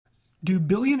Do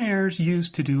billionaires use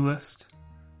to-do lists?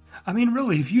 I mean,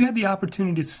 really, if you had the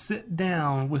opportunity to sit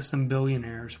down with some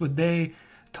billionaires, would they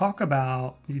talk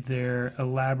about their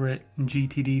elaborate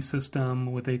GTD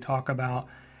system? Would they talk about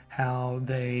how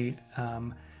they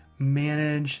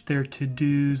manage their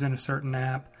to-dos in a certain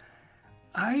app?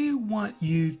 I want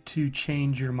you to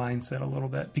change your mindset a little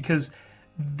bit, because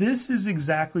this is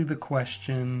exactly the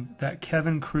question that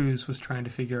Kevin Kruse was trying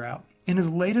to figure out. In his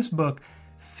latest book,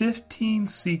 15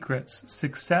 Secrets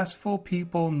Successful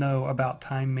People Know About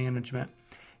Time Management,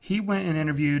 he went and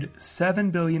interviewed 7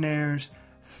 billionaires,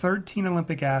 13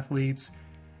 Olympic athletes,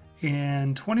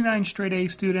 and 29 straight A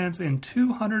students, and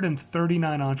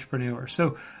 239 entrepreneurs.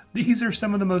 So these are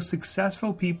some of the most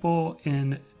successful people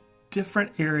in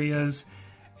different areas,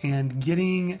 and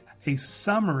getting a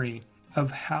summary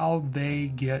of how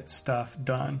they get stuff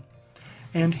done.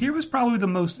 And here was probably the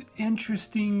most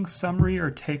interesting summary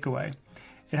or takeaway.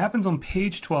 It happens on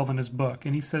page 12 in his book,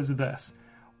 and he says this: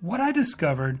 "What I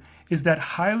discovered is that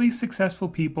highly successful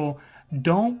people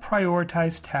don't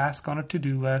prioritize tasks on a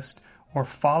to-do list, or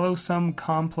follow some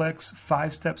complex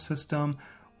 5-step system,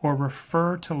 or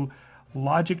refer to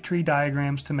logic tree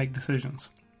diagrams to make decisions.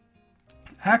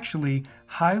 Actually,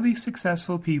 highly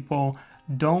successful people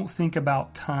don't think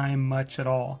about time much at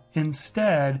all.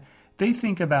 Instead, they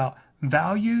think about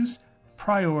values,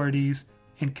 priorities,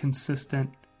 and consistent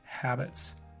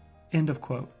habits." End of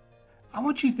quote. I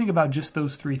want you to think about just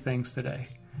those 3 things today: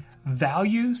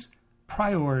 values,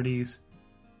 priorities,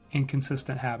 and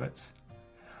consistent habits.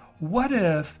 What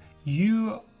if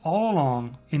you, all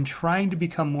along, in trying to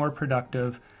become more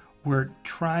productive, were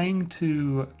trying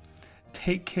to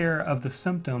take care of the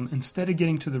symptom instead of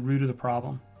getting to the root of the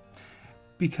problem?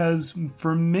 Because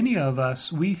for many of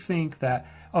us, we think that,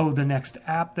 the next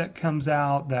app that comes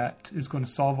out that is going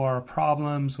to solve our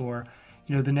problems, or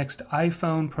the next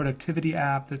iPhone productivity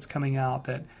app that's coming out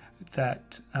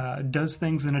that does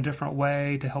things in a different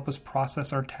way to help us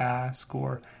process our task,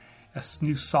 or a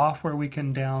new software we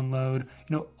can download.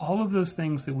 All of those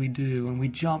things that we do, and we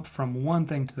jump from one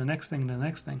thing to the next thing to the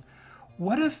next thing.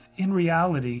 What if in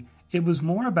reality it was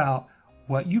more about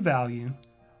what you value,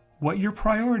 what your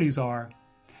priorities are,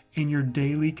 and your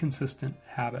daily consistent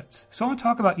habits? So I want to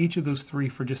talk about each of those 3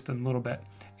 for just a little bit,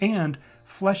 and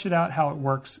flesh it out how it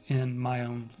works in my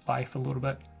own life a little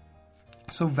bit.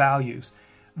 So values.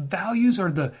 Values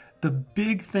are the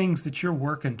big things that you're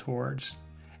working towards.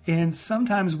 And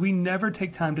sometimes we never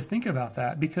take time to think about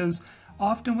that, because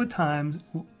often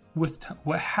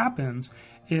what happens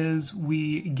is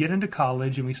we get into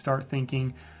college and we start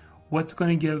thinking, what's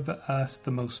going to give us the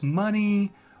most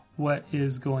money? What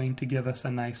is going to give us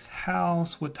a nice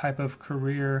house? What type of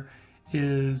career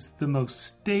is the most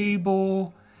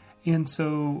stable? And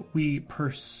so we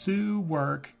pursue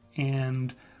work,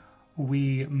 and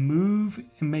we move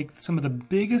and make some of the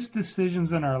biggest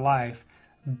decisions in our life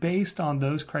based on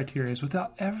those criteria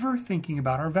without ever thinking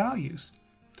about our values.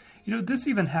 This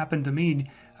even happened to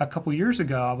me a couple years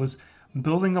ago. I was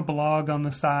building a blog on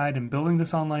the side and building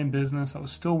this online business. I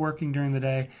was still working during the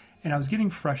day, and I was getting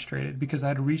frustrated because I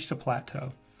had reached a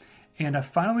plateau. And I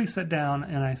finally sat down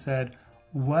and I said,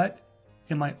 what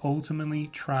am I ultimately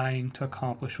trying to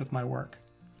accomplish with my work?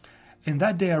 And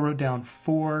that day I wrote down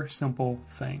 4 simple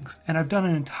things. And I've done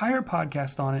an entire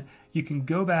podcast on it. You can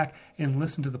go back and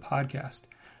listen to the podcast.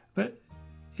 But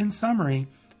in summary,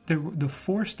 the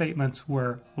 4 statements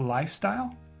were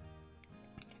lifestyle,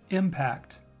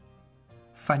 impact,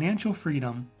 financial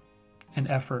freedom, and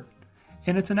effort.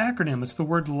 And it's an acronym. It's the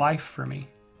word life for me.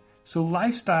 So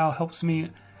lifestyle helps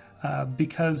me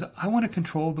because I want to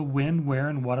control the when, where,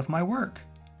 and what of my work.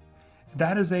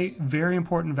 That is a very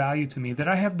important value to me, that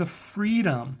I have the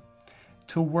freedom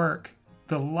to work,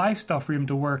 the lifestyle freedom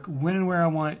to work when and where I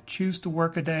want, choose to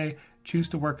work a day, choose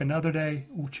to work another day,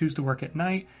 choose to work at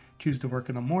night, choose to work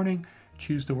in the morning,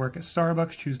 choose to work at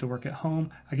Starbucks, choose to work at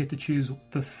home. I get to choose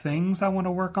the things I want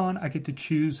to work on. I get to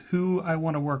choose who I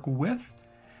want to work with.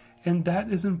 And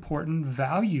that is important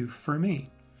value for me.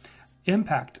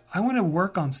 Impact. I want to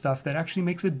work on stuff that actually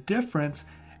makes a difference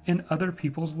in other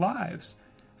people's lives.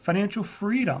 Financial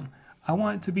freedom. I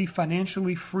want to be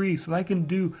financially free so that I can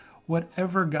do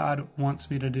whatever God wants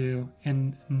me to do,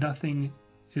 and nothing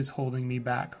is holding me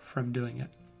back from doing it.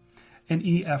 And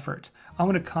effort. I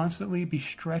want to constantly be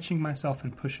stretching myself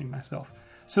and pushing myself.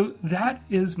 So that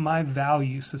is my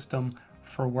value system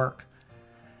for work.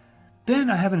 Then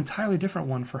I have an entirely different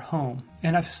one for home.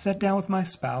 And I've sat down with my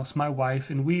spouse, my wife,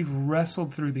 and we've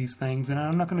wrestled through these things. And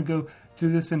I'm not going to go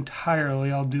through this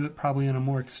entirely. I'll do it probably in a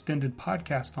more extended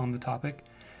podcast on the topic.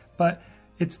 But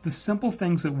it's the simple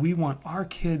things that we want our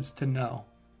kids to know,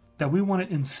 that we want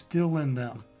to instill in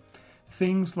them.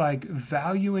 things like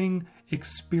valuing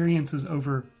experiences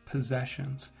over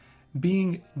possessions,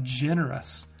 being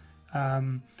generous,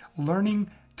 learning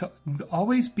to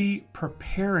always be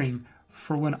preparing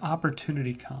for when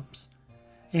opportunity comes,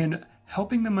 and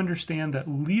helping them understand that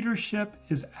leadership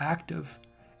is active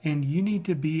and you need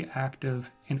to be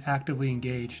active and actively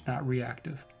engaged, not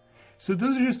reactive. So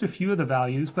those are just a few of the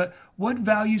values, but what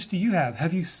values do you have?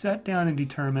 Have you sat down and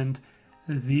determined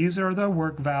these are the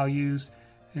work values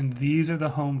and these are the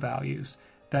home values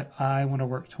that I want to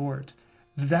work towards?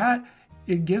 That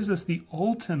it gives us the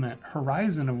ultimate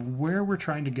horizon of where we're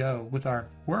trying to go with our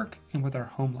work and with our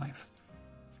home life.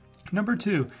 Number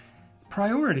 2,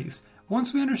 priorities.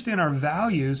 Once we understand our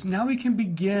values, now we can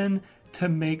begin to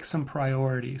make some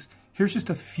priorities. Here's just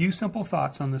a few simple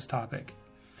thoughts on this topic.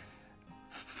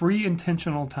 Free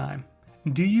intentional time.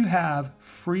 Do you have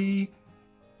free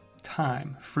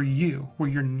time for you where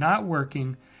you're not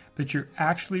working, but you're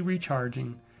actually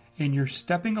recharging and you're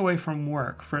stepping away from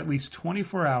work for at least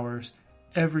 24 hours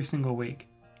every single week?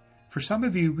 For some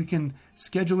of you, we can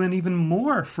schedule in even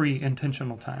more free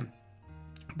intentional time.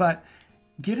 But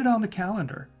get it on the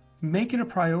calendar. Make it a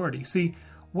priority. See,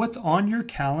 what's on your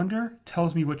calendar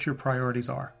tells me what your priorities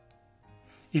are.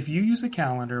 If you use a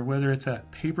calendar, whether it's a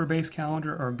paper-based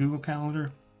calendar or a Google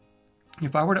Calendar,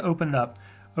 if I were to open it up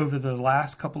over the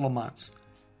last couple of months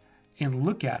and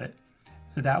look at it,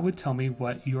 that would tell me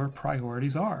what your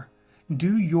priorities are.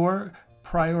 Do your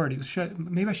priorities,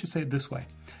 maybe I should say it this way.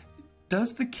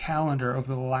 Does the calendar of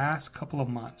the last couple of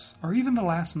months, or even the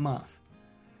last month,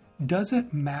 does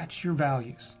it match your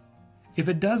values? If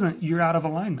it doesn't, you're out of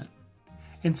alignment.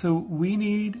 And so we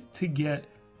need to get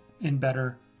in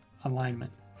better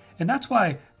alignment. And that's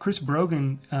why Chris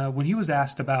Brogan, when he was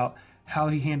asked about how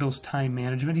he handles time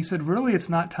management, he said, really, it's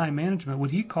not time management.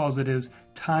 What he calls it is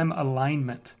time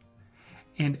alignment.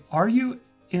 And are you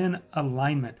in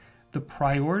alignment? The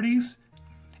priorities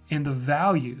and the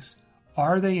values,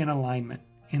 are they in alignment?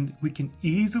 And we can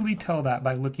easily tell that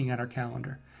by looking at our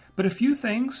calendar. But a few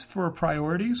things for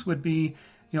priorities would be,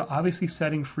 obviously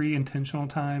setting free intentional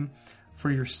time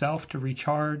for yourself to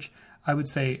recharge. I would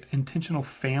say intentional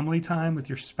family time with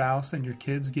your spouse and your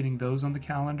kids, getting those on the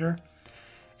calendar.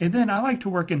 And then I like to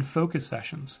work in focus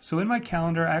sessions. So in my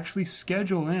calendar, I actually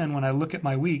schedule in, when I look at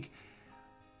my week,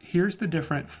 here's the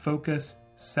different focus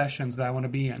sessions that I want to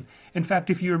be in. In fact,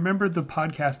 if you remember the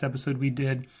podcast episode we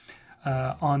did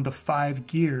on the 5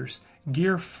 gears,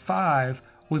 gear 5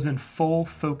 was in full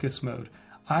focus mode.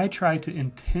 I try to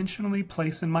intentionally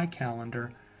place in my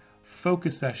calendar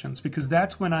focus sessions because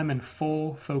that's when I'm in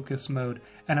full focus mode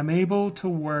and I'm able to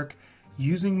work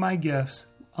using my gifts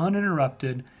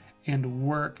uninterrupted and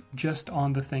work just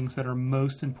on the things that are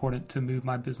most important to move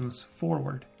my business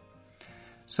forward.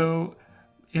 So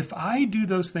if I do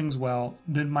those things well,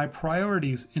 then my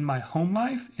priorities in my home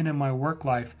life and in my work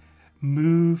life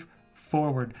move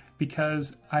forward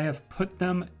because I have put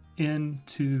them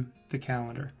into the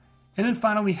calendar. And then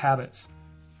finally, habits.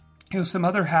 Some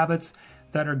other habits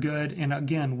that are good, and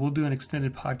again, we'll do an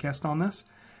extended podcast on this,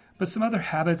 but some other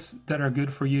habits that are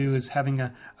good for you is having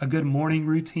a good morning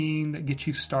routine that gets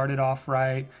you started off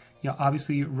right.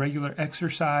 Obviously regular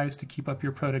exercise to keep up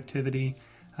your productivity.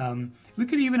 We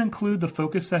could even include the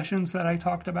focus sessions that I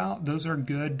talked about. Those are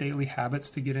good daily habits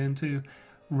to get into.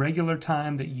 Regular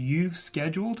time that you've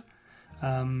scheduled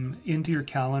into your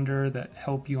calendar that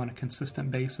help you on a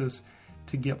consistent basis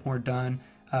to get more done.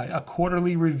 A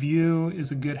quarterly review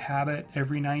is a good habit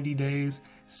every 90 days,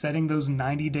 setting those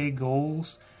 90-day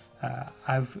goals.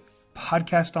 I've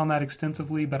podcast on that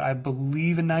extensively, but I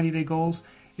believe in 90-day goals.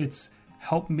 It's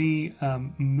helped me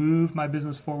move my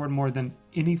business forward more than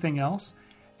anything else.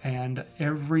 And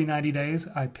every 90 days,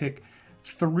 I pick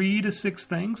 3 to 6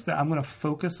 things that I'm going to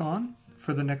focus on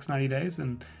for the next 90 days.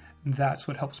 And that's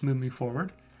what helps move me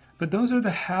forward. But those are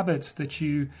the habits that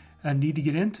you need to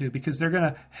get into because they're going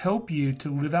to help you to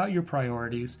live out your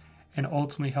priorities and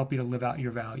ultimately help you to live out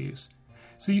your values.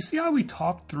 So you see how we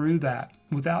talked through that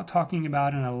without talking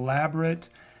about an elaborate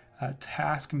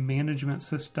task management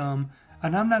system.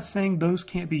 And I'm not saying those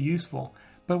can't be useful,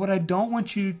 but what I don't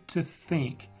want you to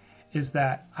think is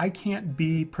that I can't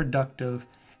be productive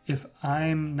if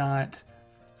I'm not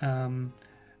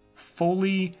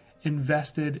fully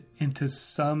invested into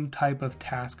some type of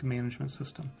task management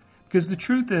system. Because the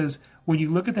truth is, when you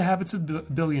look at the habits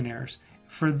of billionaires,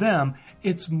 for them,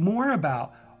 it's more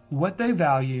about what they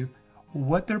value,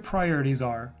 what their priorities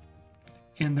are,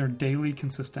 and their daily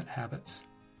consistent habits.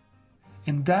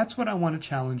 And that's what I want to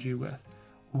challenge you with.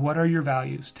 What are your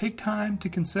values? Take time to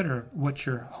consider what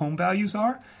your home values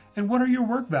are and what are your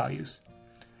work values.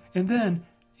 And then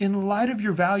in light of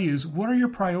your values, what are your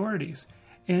priorities?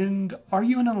 And are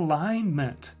you in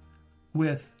alignment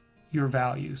with your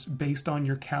values based on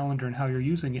your calendar and how you're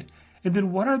using it? And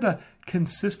then what are the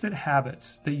consistent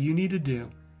habits that you need to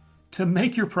do to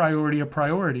make your priority a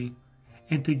priority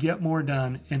and to get more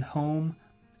done in home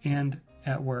and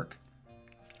at work?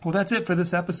 Well, that's it for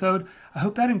this episode. I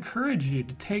hope that encouraged you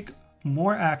to take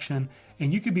more action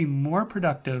and you could be more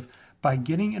productive by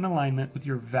getting in alignment with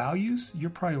your values,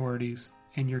 your priorities,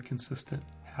 and your consistent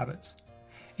habits.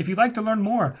 If you'd like to learn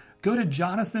more, go to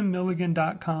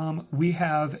jonathanmilligan.com. We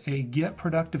have a Get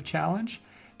Productive Challenge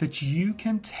that you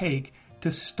can take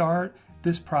to start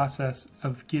this process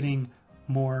of getting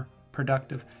more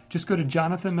productive. Just go to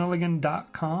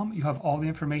jonathanmilligan.com. You have all the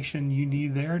information you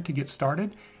need there to get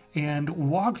started and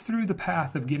walk through the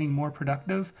path of getting more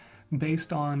productive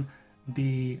based on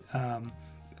the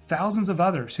thousands of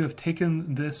others who have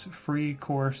taken this free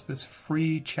course, this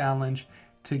free challenge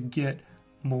to get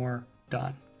more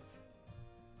done.